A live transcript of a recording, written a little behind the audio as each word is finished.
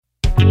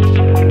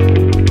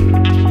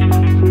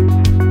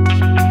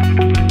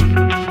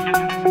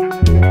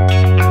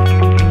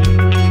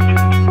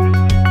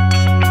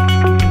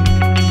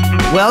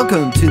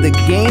Welcome to the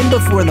Game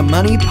Before the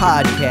Money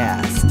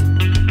podcast,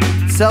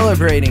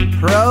 celebrating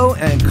pro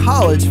and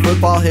college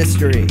football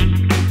history.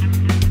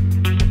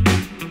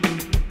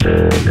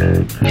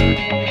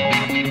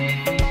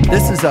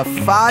 This is a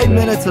 5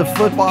 minutes of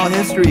football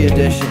history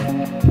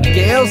edition.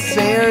 Gale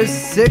Sayers'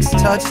 6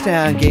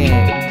 touchdown game.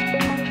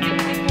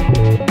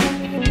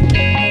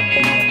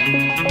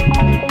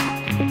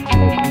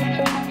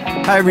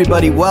 Hi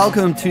everybody,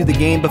 welcome to the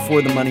Game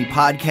Before the Money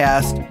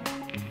podcast.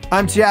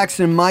 I'm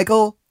Jackson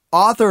Michael,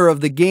 author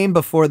of The Game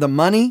Before the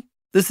Money.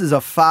 This is a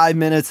 5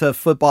 minutes of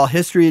football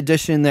history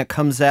edition that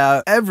comes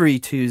out every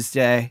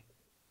Tuesday,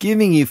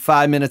 giving you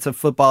 5 minutes of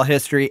football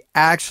history,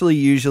 actually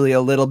usually a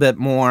little bit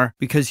more,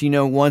 because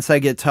once I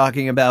get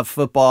talking about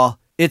football,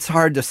 it's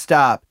hard to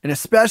stop. And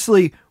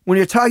especially when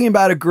you're talking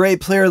about a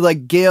great player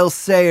like Gale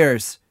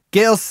Sayers.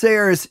 Gale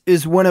Sayers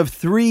is one of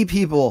 3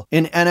 people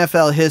in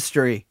NFL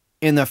history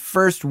in the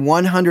first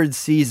 100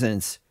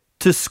 seasons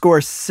to score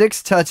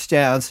 6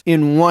 touchdowns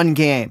in one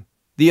game.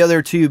 The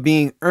other 2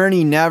 being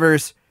Ernie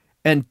Nevers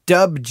and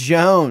Dub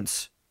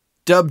Jones.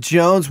 Dub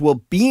Jones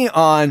will be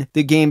on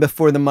the Game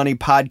Before the Money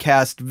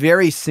podcast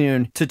very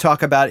soon to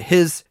talk about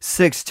his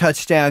 6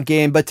 touchdown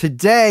game. But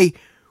today,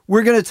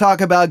 we're going to talk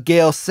about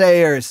Gale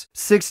Sayers'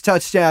 6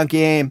 touchdown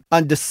game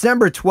on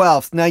December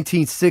 12th,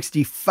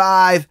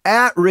 1965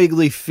 at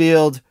Wrigley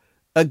Field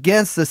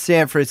against the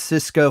San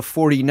Francisco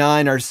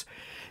 49ers.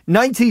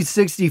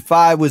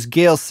 1965 was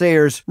Gale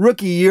Sayers'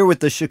 rookie year with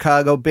the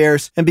Chicago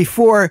Bears, and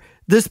before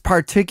this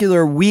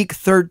particular Week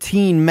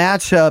 13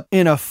 matchup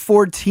in a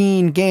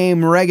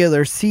 14-game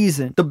regular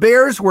season, the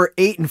Bears were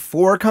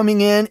 8-4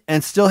 coming in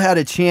and still had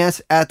a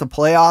chance at the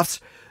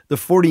playoffs. The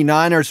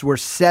 49ers were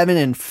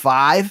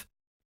 7-5.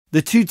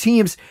 The 2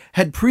 teams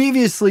had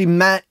previously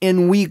met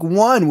in Week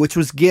 1, which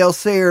was Gale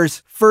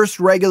Sayers' first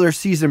regular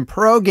season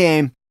pro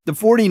game. The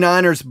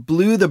 49ers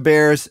blew the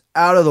Bears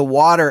out of the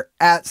water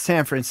at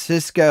San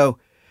Francisco.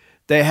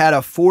 They had a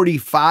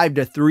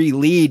 45-3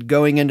 lead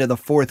going into the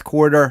fourth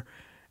quarter,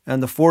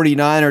 and the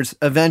 49ers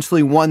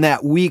eventually won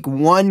that Week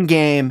 1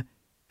 game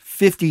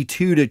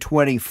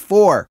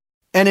 52-24.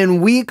 And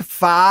in Week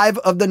 5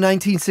 of the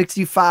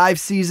 1965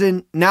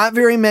 season, not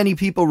very many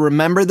people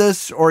remember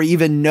this or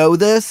even know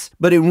this,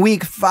 but in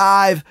Week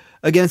 5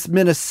 against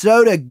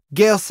Minnesota,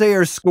 Gale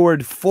Sayers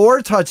scored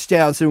 4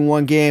 touchdowns in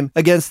one game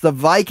against the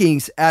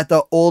Vikings at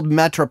the old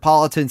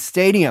Metropolitan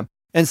Stadium.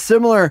 And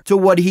similar to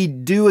what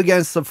he'd do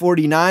against the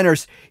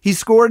 49ers, he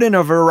scored in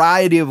a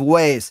variety of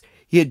ways.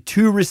 He had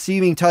 2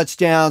 receiving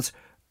touchdowns,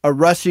 a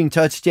rushing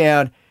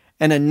touchdown,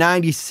 and a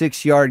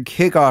 96-yard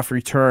kickoff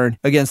return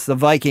against the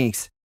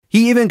Vikings.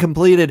 He even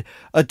completed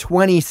a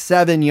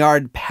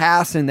 27-yard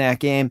pass in that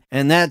game,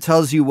 and that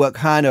tells you what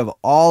kind of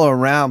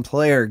all-around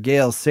player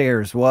Gale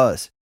Sayers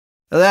was.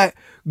 That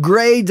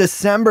gray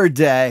December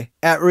day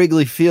at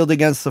Wrigley Field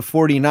against the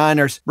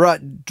 49ers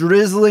brought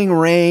drizzling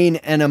rain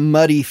and a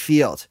muddy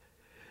field.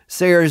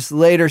 Sayers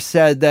later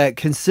said that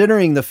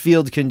considering the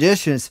field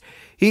conditions,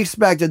 he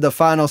expected the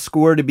final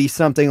score to be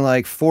something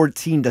like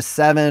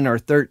 14-7 or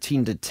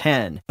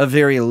 13-10, a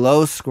very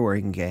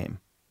low-scoring game.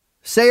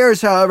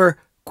 Sayers, however,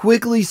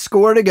 quickly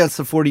scored against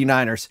the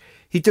 49ers.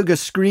 He took a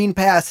screen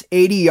pass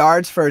 80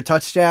 yards for a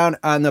touchdown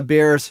on the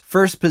Bears'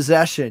 first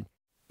possession.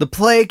 The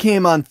play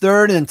came on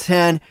 3rd and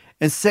 10,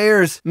 and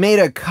Sayers made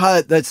a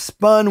cut that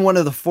spun one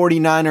of the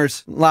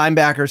 49ers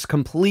linebackers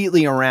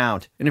completely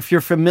around. And if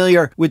you're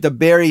familiar with the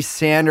Barry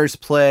Sanders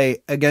play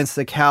against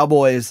the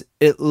Cowboys,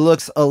 it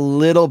looks a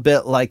little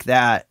bit like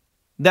that.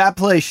 That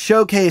play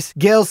showcased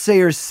Gale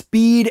Sayers'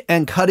 speed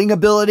and cutting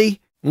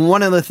ability.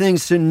 One of the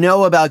things to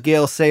know about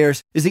Gale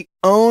Sayers is he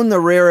owned the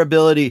rare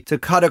ability to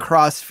cut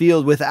across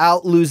field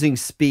without losing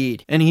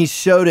speed, and he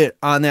showed it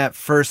on that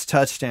first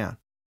touchdown.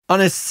 On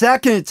his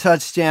second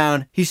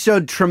touchdown, he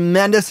showed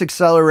tremendous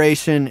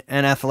acceleration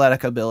and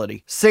athletic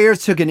ability.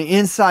 Sayers took an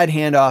inside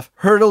handoff,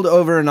 hurdled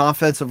over an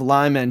offensive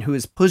lineman who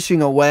was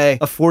pushing away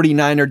a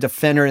 49er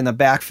defender in the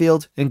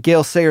backfield, and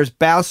Gale Sayers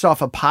bounced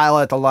off a pile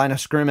at the line of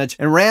scrimmage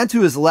and ran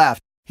to his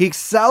left. He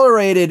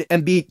accelerated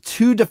and beat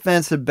 2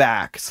 defensive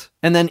backs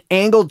and then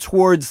angled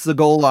towards the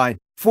goal line.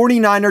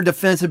 49er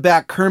defensive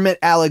back Kermit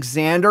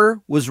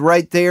Alexander was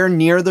right there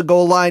near the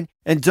goal line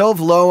and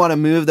dove low on a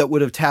move that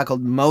would have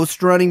tackled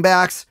most running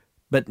backs,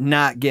 but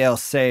not Gale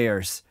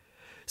Sayers.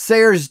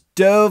 Sayers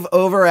dove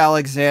over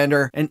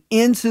Alexander and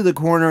into the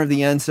corner of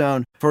the end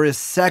zone for his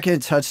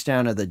second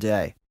touchdown of the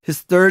day. His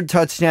third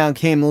touchdown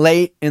came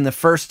late in the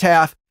first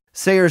half.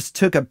 Sayers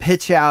took a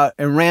pitch out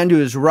and ran to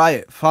his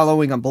right,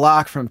 following a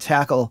block from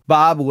tackle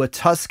Bob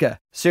Watuska.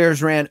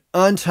 Sayers ran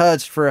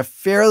untouched for a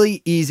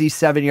fairly easy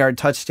 7-yard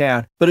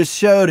touchdown, but it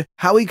showed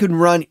how he could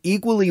run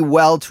equally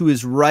well to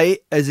his right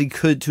as he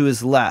could to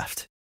his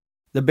left.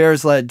 The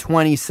Bears led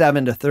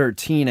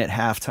 27-13 at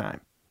halftime.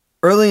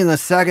 Early in the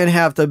second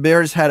half, the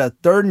Bears had a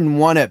 3rd and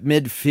 1 at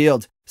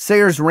midfield.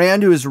 Sayers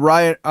ran to his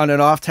right on an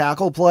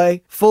off-tackle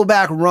play.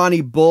 Fullback Ronnie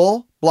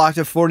Bull blocked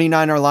a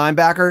 49er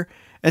linebacker,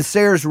 and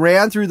Sayers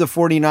ran through the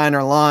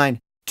 49er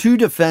line Two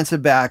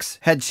defensive backs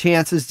had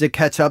chances to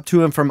catch up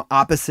to him from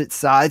opposite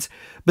sides,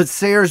 but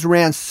Sayers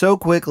ran so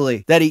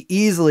quickly that he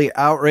easily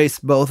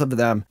outraced both of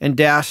them and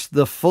dashed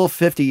the full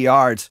 50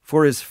 yards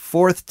for his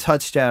fourth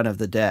touchdown of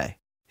the day.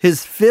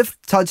 His fifth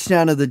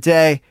touchdown of the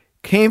day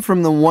came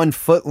from the 1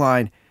 foot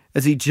line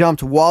as he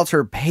jumped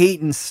Walter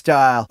Payton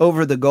style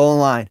over the goal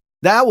line.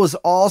 That was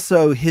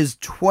also his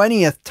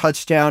 20th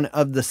touchdown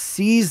of the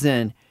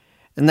season,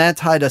 and that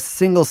tied a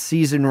single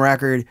season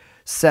record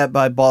set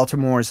by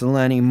Baltimore's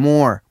Lenny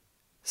Moore.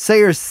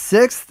 Sayers'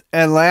 sixth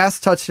and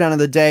last touchdown of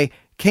the day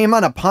came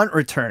on a punt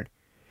return.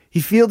 He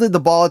fielded the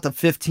ball at the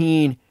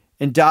 15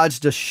 and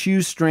dodged a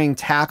shoestring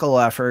tackle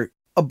effort.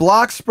 A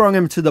block sprung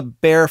him to the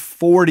Bear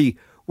 40,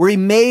 where he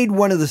made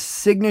one of the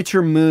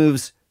signature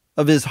moves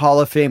of his Hall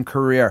of Fame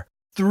career.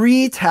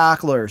 3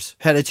 tacklers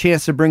had a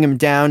chance to bring him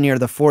down near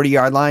the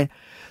 40-yard line.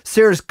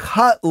 Sayers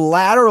cut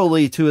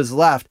laterally to his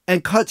left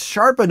and cut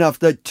sharp enough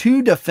that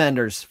 2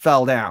 defenders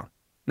fell down.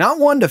 Not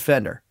 1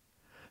 defender.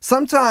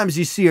 Sometimes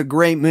you see a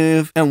great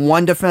move and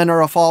 1 defender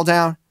will fall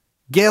down.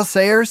 Gale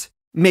Sayers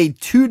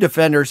made 2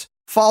 defenders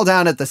fall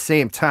down at the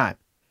same time.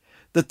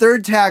 The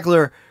 3rd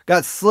tackler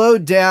got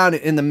slowed down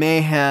in the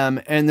mayhem,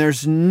 and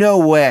there's no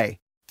way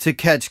to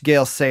catch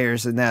Gale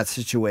Sayers in that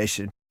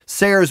situation.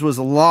 Sayers was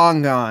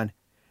long gone,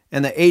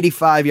 and the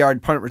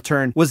 85-yard punt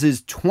return was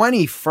his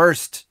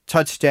 21st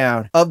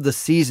touchdown of the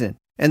season,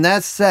 and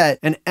that set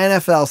an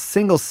NFL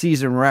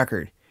single-season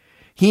record.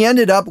 He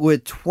ended up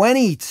with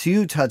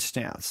 22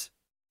 touchdowns.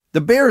 The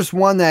Bears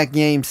won that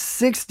game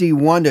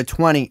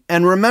 61-20,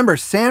 and remember,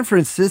 San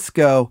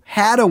Francisco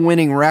had a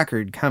winning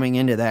record coming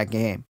into that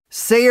game.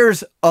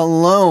 Sayers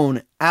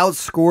alone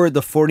outscored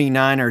the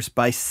 49ers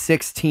by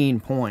 16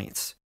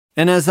 points.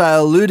 And as I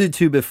alluded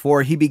to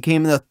before, he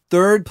became the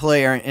 3rd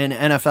player in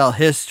NFL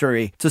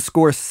history to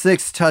score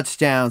 6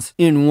 touchdowns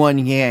in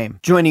one game,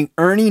 joining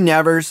Ernie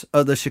Nevers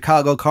of the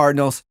Chicago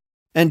Cardinals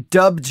and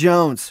Dub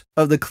Jones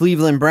of the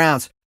Cleveland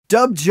Browns.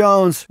 Dub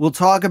Jones will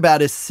talk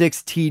about his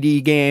 6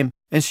 TD game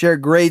and share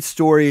great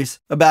stories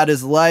about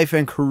his life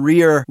and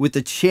career with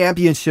the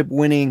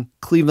championship-winning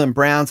Cleveland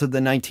Browns of the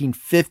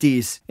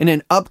 1950s in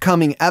an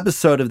upcoming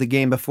episode of the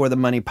Game Before the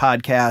Money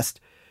podcast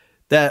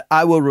that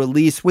I will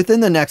release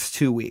within the next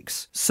 2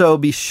 weeks. So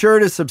be sure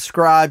to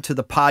subscribe to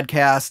the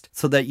podcast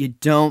so that you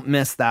don't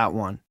miss that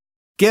one.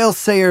 Gale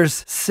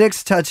Sayers'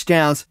 6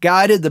 touchdowns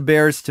guided the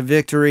Bears to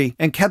victory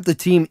and kept the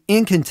team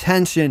in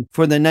contention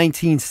for the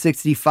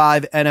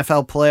 1965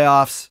 NFL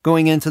playoffs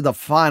going into the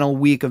final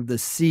week of the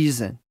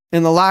season.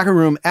 In the locker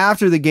room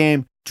after the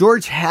game,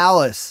 George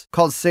Halas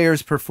called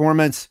Sayers'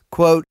 performance,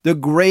 quote, "the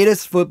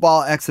greatest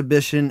football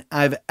exhibition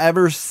I've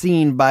ever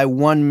seen by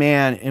one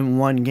man in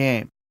one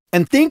game."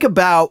 And think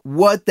about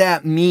what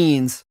that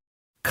means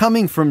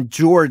coming from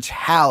George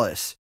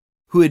Halas,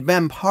 who had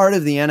been part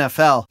of the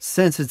NFL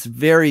since its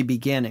very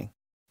beginning.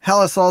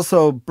 Halas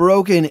also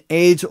broke an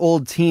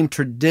age-old team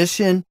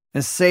tradition,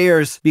 and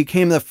Sayers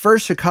became the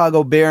first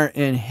Chicago Bear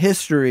in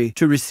history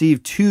to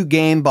receive 2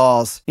 game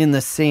balls in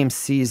the same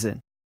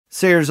season.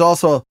 Sayers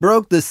also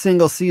broke the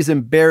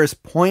single-season Bears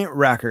point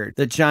record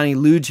that Johnny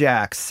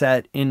Lujack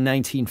set in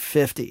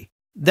 1950.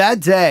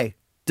 That day,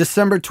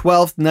 December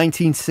 12th,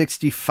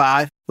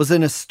 1965, was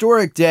an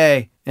historic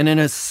day and an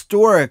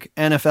historic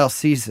NFL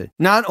season.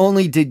 Not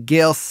only did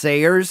Gale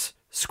Sayers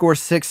score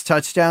 6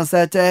 touchdowns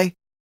that day,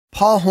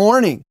 Paul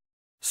Hornung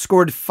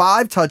scored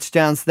 5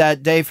 touchdowns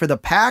that day for the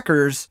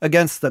Packers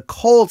against the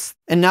Colts.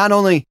 And not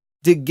only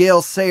did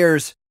Gale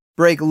Sayers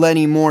break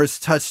Lenny Moore's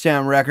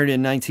touchdown record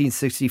in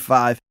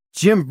 1965,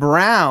 Jim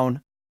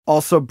Brown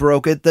also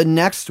broke it the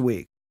next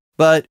week.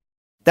 But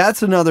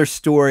that's another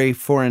story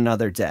for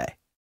another day.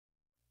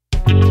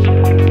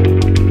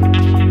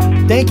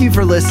 Thank you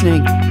for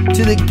listening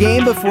to the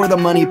Game Before the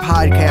Money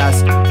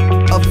podcast,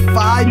 a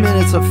 5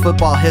 minutes of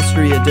football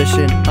history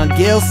edition on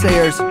Gale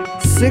Sayers'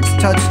 6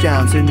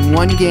 touchdowns in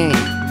one game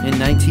in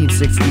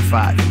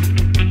 1965.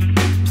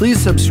 Please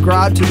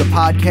subscribe to the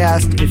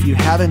podcast if you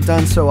haven't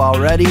done so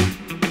already.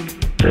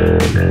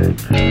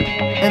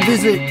 And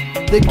visit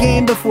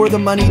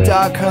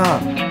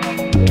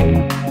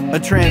thegamebeforethemoney.com. A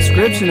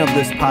transcription of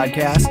this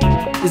podcast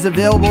is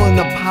available in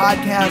the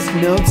podcast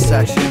notes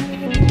section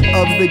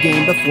of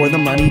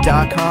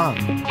thegamebeforethemoney.com.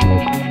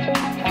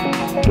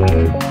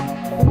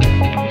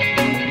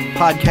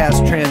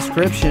 Podcast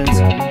transcriptions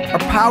are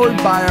powered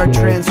by our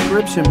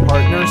transcription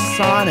partner,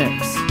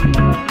 Sonix.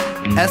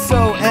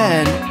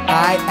 SONIX.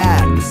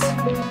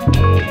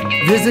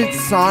 Visit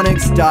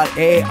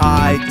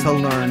sonix.ai to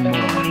learn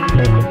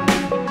more.